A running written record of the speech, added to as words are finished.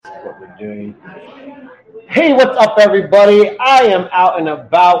what we're doing. Hey, what's up, everybody? I am out and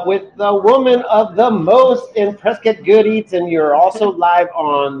about with the woman of the most in Prescott Good Eats, and you're also live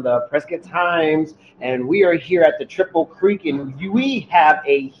on the Prescott Times. And we are here at the Triple Creek, and we have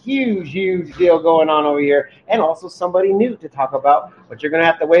a huge deal going on over here, and also somebody new to talk about. But you're gonna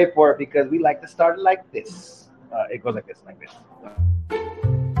have to wait for it because we like to start it like this. It goes like this, like this.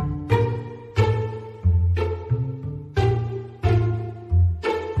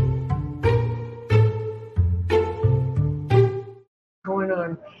 Going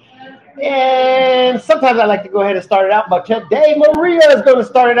on. And sometimes I like to go ahead and start it out, but today Maria is going to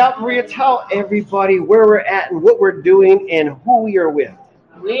start it out. Maria, tell everybody where we're at and what we're doing and who we are with.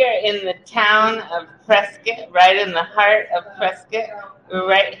 We are in the town of Prescott, right in the heart of Prescott. We're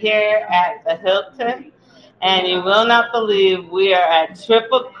right here at the Hilton, and you will not believe we are at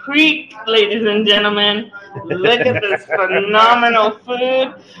Triple Creek, ladies and gentlemen. Look at this phenomenal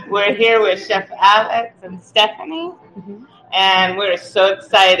food. We're here with Chef Alex and Stephanie. And we're so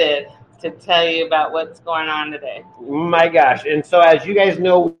excited to tell you about what's going on today. My gosh. And so as you guys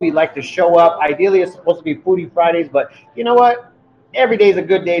know, we like to show up. Ideally, it's supposed to be Foodie Fridays, but you know what? Every day is a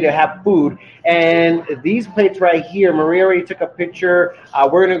good day to have food. And these plates right here, Maria already took a picture.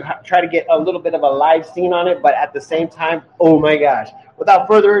 We're going to try to get a little bit of a live scene on it, but at the same time, oh my gosh. Without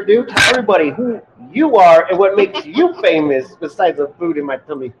further ado, tell everybody who you are and what makes you famous besides the food in my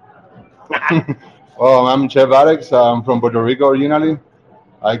tummy. Well, I'm Chef Alex. I'm from Puerto Rico originally.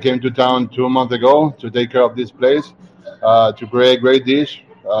 I came to town 2 months ago to take care of this place, to create great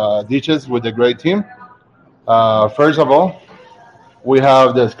dishes with a great team. First of all, we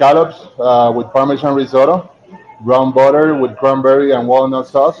have the scallops with Parmesan risotto, brown butter with cranberry and walnut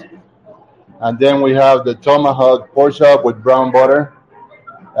sauce. And then we have the tomahawk pork chop with brown butter,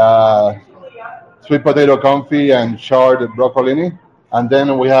 sweet potato confit and charred broccolini. And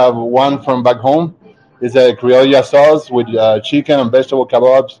then we have one from back home. It's a criolla sauce with chicken and vegetable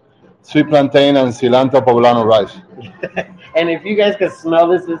kebabs, sweet plantain, and cilantro poblano rice. And if you guys can smell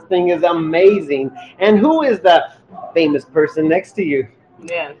this thing is amazing. And who is the famous person next to you?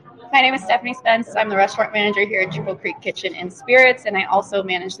 Yeah. My name is Stephanie Spence. I'm the restaurant manager here at Triple Creek Kitchen and Spirits, and I also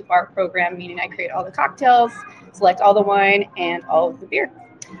manage the bar program, meaning I create all the cocktails, select all the wine, and all of the beer.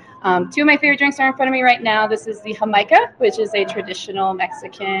 Two of my favorite drinks are in front of me right now. This is the Jamaica, which is a traditional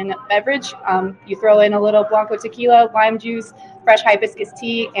Mexican beverage. You throw in a little Blanco tequila, lime juice, fresh hibiscus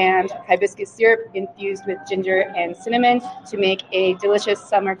tea, and hibiscus syrup infused with ginger and cinnamon to make a delicious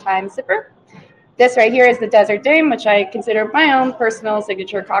summertime sipper. This right here is the Desert Dame, which I consider my own personal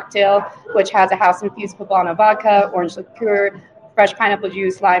signature cocktail, which has a house-infused poblano vodka, orange liqueur, fresh pineapple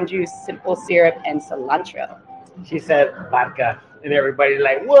juice, lime juice, simple syrup, and cilantro. She said vodka. And everybody's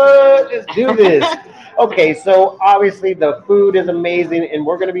like, what? Let's do this. Okay, so obviously the food is amazing, and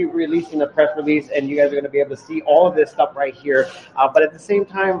we're going to be releasing a press release, and you guys are going to be able to see all of this stuff right here. But at the same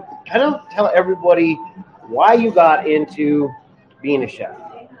time, kind of tell everybody why you got into being a chef.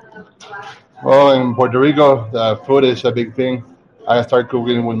 Well, in Puerto Rico, the food is a big thing. I started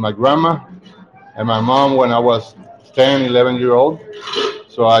cooking with my grandma and my mom when I was 10, 11-year-old.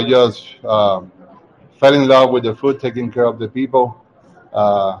 So I just fell in love with the food, taking care of the people.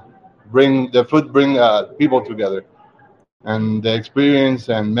 Bring people together, and the experience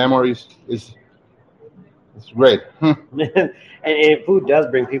and memories is great. And food does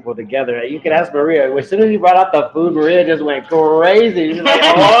bring people together. You can ask Maria. As soon as you brought out the food, Maria just went crazy. She's like,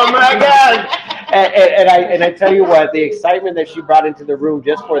 "Oh my God!" And I tell you what, the excitement that she brought into the room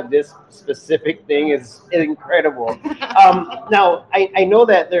just for this specific thing is incredible. Now, I know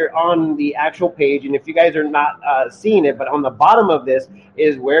that they're on the actual page, and if you guys are not seeing it, but on the bottom of this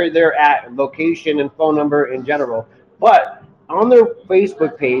is where they're at, location and phone number in general. But on their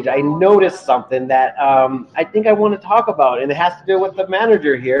Facebook page, I noticed something that I think I want to talk about, and it has to do with the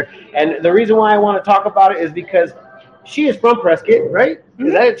manager here. And the reason why I want to talk about it is because she is from Prescott, right?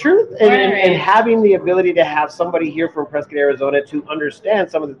 Is that true? And having the ability to have somebody here from Prescott, Arizona, to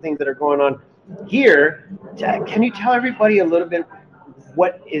understand some of the things that are going on here, can you tell everybody a little bit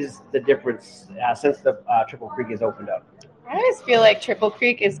what is the difference since the Triple Creek is opened up? I always feel like Triple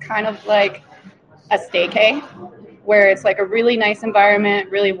Creek is kind of like a staycay, where it's like a really nice environment,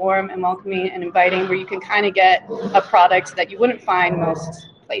 really warm and welcoming and inviting, where you can kind of get a product that you wouldn't find most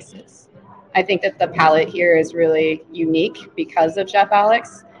places. I think that the palette here is really unique because of Chef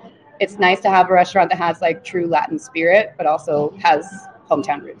Alex. It's nice to have a restaurant that has like true Latin spirit, but also has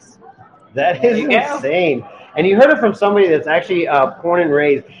hometown roots. That is insane. And you heard it from somebody that's actually born and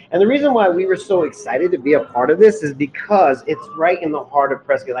raised. And the reason why we were so excited to be a part of this is because it's right in the heart of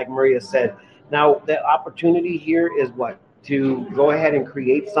Prescott, like Maria said. Now, the opportunity here is what? to go ahead and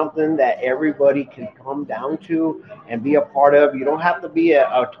create something that everybody can come down to and be a part of. You don't have to be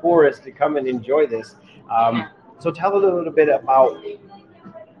a tourist to come and enjoy this. So tell us a little bit about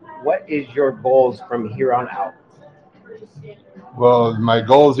what is your goals from here on out. Well, my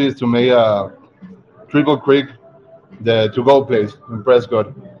goals is to make a Triple Creek the to-go place in Prescott.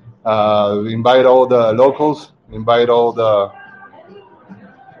 Invite all the locals, invite all the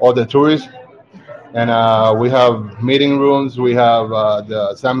tourists, and we have meeting rooms. We have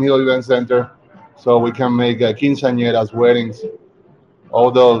the Sam Hill Event Center, so we can make quinceañeras, weddings,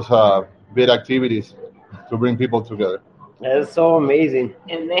 all those big activities to bring people together. That is so amazing.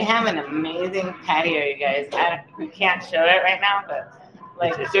 And they have an amazing patio, you guys. We can't show it right now, but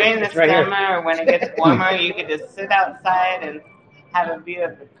like during the it's right here. summer or when it gets warmer, you could just sit outside and have a view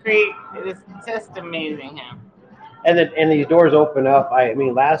of the creek. It is just amazing here. And these doors open up. I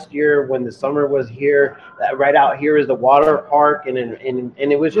mean, last year when the summer was here, right out here is the water park, and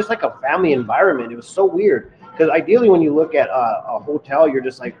it was just like a family environment. It was so weird because ideally, when you look at a hotel, you're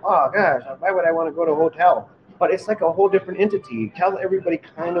just like, oh gosh, why would I want to go to a hotel? But it's like a whole different entity. Tell everybody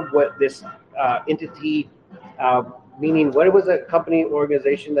kind of what this entity, meaning what was a company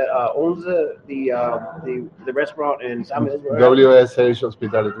organization that owns the restaurant in San Luis? WSH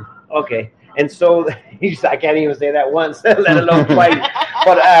Hospitality. Okay. And so I can't even say that once, let alone twice.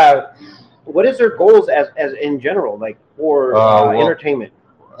 But what is their goals as in general, like for entertainment?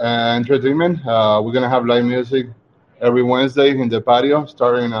 Entertainment. We're gonna have live music every Wednesday in the patio,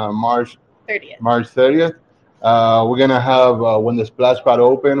 starting March 30th. March 30th. We're gonna have when the splash pad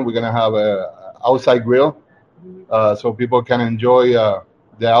open, we're gonna have a outside grill, so people can enjoy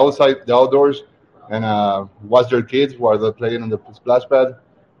the outdoors, and watch their kids while they're playing on the splash pad.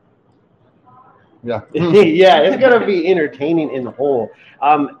 Yeah. Yeah, it's gonna be entertaining in the whole.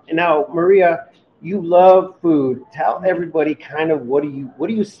 Now, Maria, you love food. Tell everybody kind of what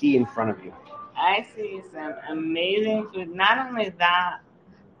do you see in front of you? I see some amazing food. Not only that,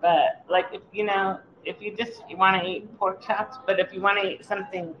 but like if you just want to eat pork chops, but if you want to eat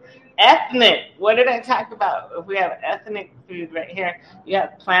something ethnic, what did I talk about? If we have ethnic food right here, you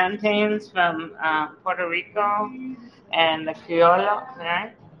have plantains from Puerto Rico and the Criollo,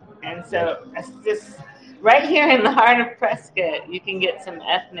 right? And so it's just right here in the heart of Prescott, you can get some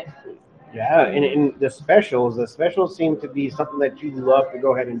ethnic food. Yeah, and the specials seem to be something that you love to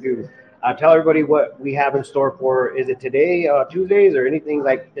go ahead and do. Tell everybody what we have in store for. Is it today, Tuesdays, or anything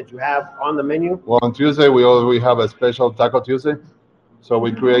like that you have on the menu? Well, on Tuesday we have a special Taco Tuesday, so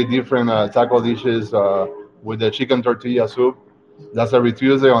we create different taco dishes with the chicken tortilla soup. That's every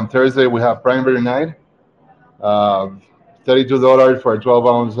Tuesday. On Thursday we have prime rib night, $32 for a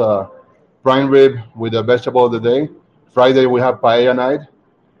 12-ounce prime rib with the vegetable of the day. Friday we have paella night.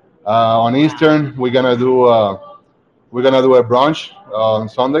 On Eastern we're gonna do a brunch on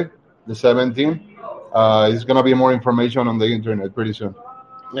Sunday, the 17th. It's gonna be more information on the internet pretty soon.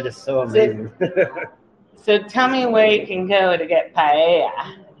 It is so amazing. So tell me where you can go to get paella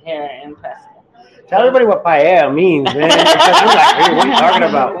here in Prescott. Tell everybody what paella means, man. Because we're like, hey, what are you talking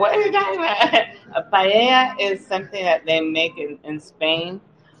about? What are you talking about? A paella is something that they make in Spain,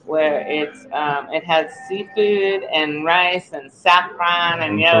 where it has seafood and rice and saffron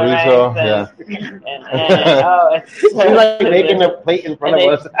and yellow chorizo, rice and oh, it's so You're like good. making a plate in front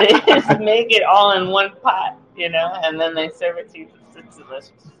And of us. they just make it all in one pot, and then they serve it to you. It's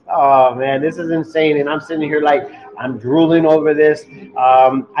delicious. Oh man, this is insane, and I'm sitting here like I'm drooling over this.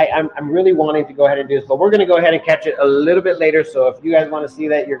 I'm really wanting to go ahead and do this, but we're going to go ahead and catch it a little bit later. So if you guys want to see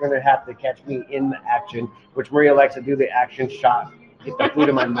that, you're going to have to catch me in the action, which Maria likes to do the action shot, get the food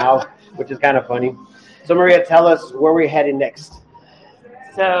in my mouth, which is kind of funny. So Maria, tell us where we're headed next.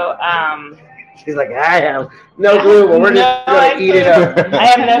 So She's like, I have no clue, but we're just going to eat it up. I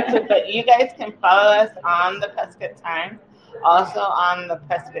have no clue, but you guys can follow us on the Prescott Time, also on the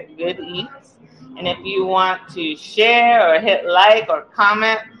Prescott Good Eats. And if you want to share or hit like or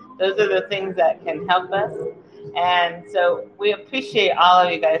comment, those are the things that can help us. And so we appreciate all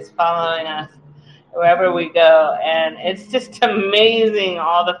of you guys following us wherever we go. And it's just amazing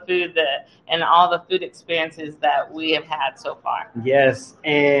all the food and all the food experiences that we have had so far. Yes,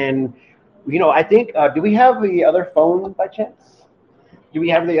 and I think, do we have the other phone by chance? Do we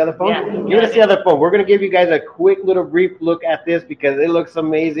have the other phone? Yeah. Give us the other phone. We're going to give you guys a quick little brief look at this because it looks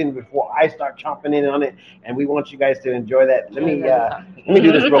amazing before I start chomping in on it, and we want you guys to enjoy that. Let me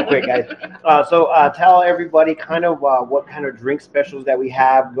do this real quick, guys. So tell everybody kind of what kind of drink specials that we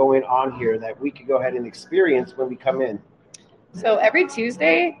have going on here that we could go ahead and experience when we come in. So every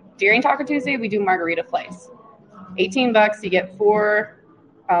Tuesday, during Taco Tuesday, we do margarita flights. $18, you get 4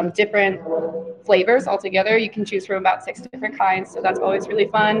 different flavors altogether. You can choose from about 6 different kinds, so that's always really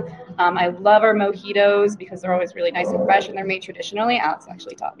fun. I love our mojitos because they're always really nice and fresh, and they're made traditionally. Alex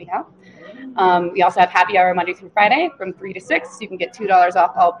actually taught me how. We also have happy hour Monday through Friday from 3 to 6. You can get $2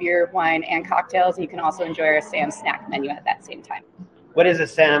 off all beer, wine, and cocktails. And you can also enjoy our Sam snack menu at that same time. What is a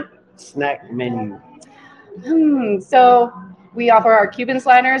Sam snack menu? So we offer our Cuban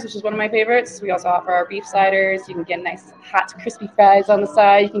sliders, which is one of my favorites. We also offer our beef sliders. You can get nice hot crispy fries on the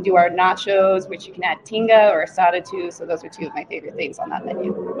side. You can do our nachos, which you can add tinga or asada to. So those are two of my favorite things on that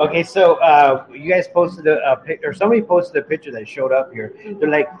menu. Okay, so you guys posted a picture, or somebody posted a picture that showed up here. They're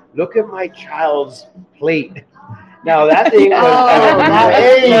like, look at my child's plate. Now that thing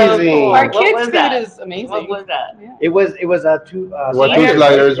was amazing. Our kids' food is amazing. What was that? Yeah. It was two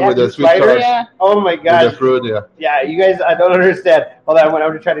sliders with the sweet sauce. Yeah. Oh my gosh. With the fruit, yeah. Yeah, you guys, I don't understand. Hold on, I'm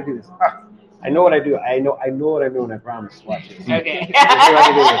gonna try to do this. I know what I do. I know what I'm doing. I promise. Watch this. Okay.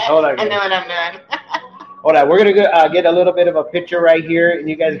 Hold on. I know what I'm doing. Hold on. We're gonna go, get a little bit of a picture right here, and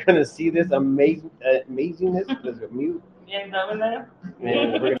you guys are gonna see this amazingness. There's a mute. Yeah, is that over there?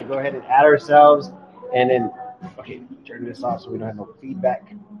 And we're gonna go ahead and add ourselves, and then turn this off so we don't have no feedback.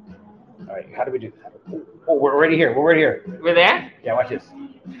 All right, how do we do? Oh, we're already here. We're already here. We're there? Yeah, watch this.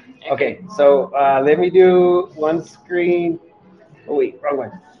 Okay, so let me do one screen. Oh wait, wrong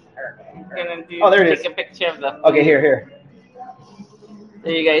one. Gonna do, there it is. take a picture of the. Okay, here. So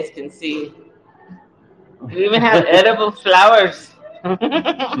you guys can see. We even have edible flowers.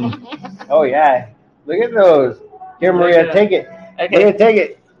 Oh yeah, look at those. Here, Maria, take it. Okay. Maria, take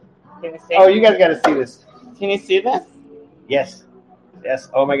it. Can you see? Oh, you guys got to see this. Can you see this? Yes.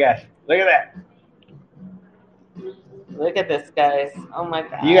 Oh my gosh, look at that. Look at this, guys. Oh my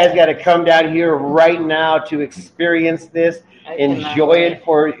God. You guys got to come down here right now to experience this. Enjoy it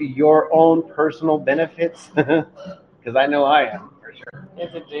for your own personal benefits, because I know I am for sure.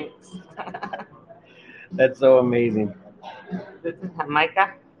 Here's the drinks. That's so amazing. This is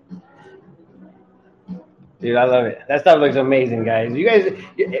Jamaica. Dude, I love it. That stuff looks amazing, guys. You guys,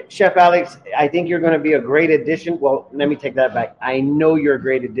 Chef Alex, I think you're going to be a great addition. Well, let me take that back. I know you're a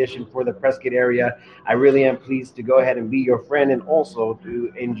great addition for the Prescott area. I really am pleased to go ahead and be your friend and also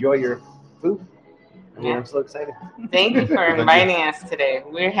to enjoy your food. I mean, I'm so excited. Thank you for inviting us today.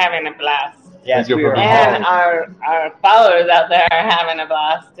 We're having a blast. Yes, we are. And our followers out there are having a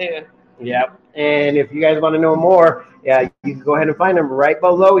blast too. Yep. And if you guys want to know more, yeah, you can go ahead and find them right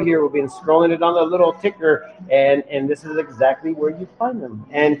below here. We've been scrolling it on the little ticker, and this is exactly where you find them.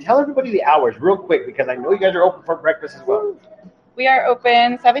 And tell everybody the hours real quick, because I know you guys are open for breakfast as well. We are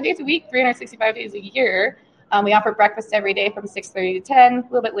open 7 days a week, 365 days a year. We offer breakfast every day from 6:30 to 10, a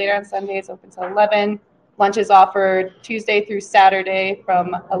little bit later on Sundays, open till 11. Lunch is offered Tuesday through Saturday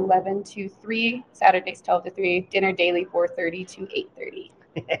from 11 to 3, Saturdays 12 to 3, dinner daily 4:30 to 8:30.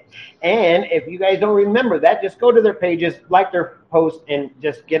 And if you guys don't remember that, just go to their pages, like their post, and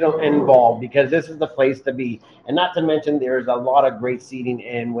just get involved, because this is the place to be. And not to mention, there's a lot of great seating.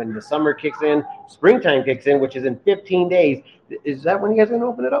 And when the summer kicks in, springtime kicks in, which is in 15 days. Is that when you guys are going to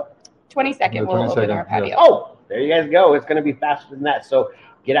open it up? 22nd, we'll open our patio. Yeah. Oh, there you guys go. It's going to be faster than that. So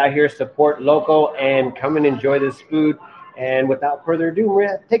get out here, support local, and come and enjoy this food. And without further ado,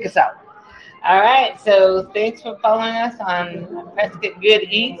 Maria, take us out. All right, so thanks for following us on Prescott Good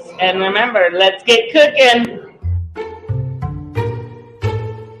Eats. And remember, let's get cooking.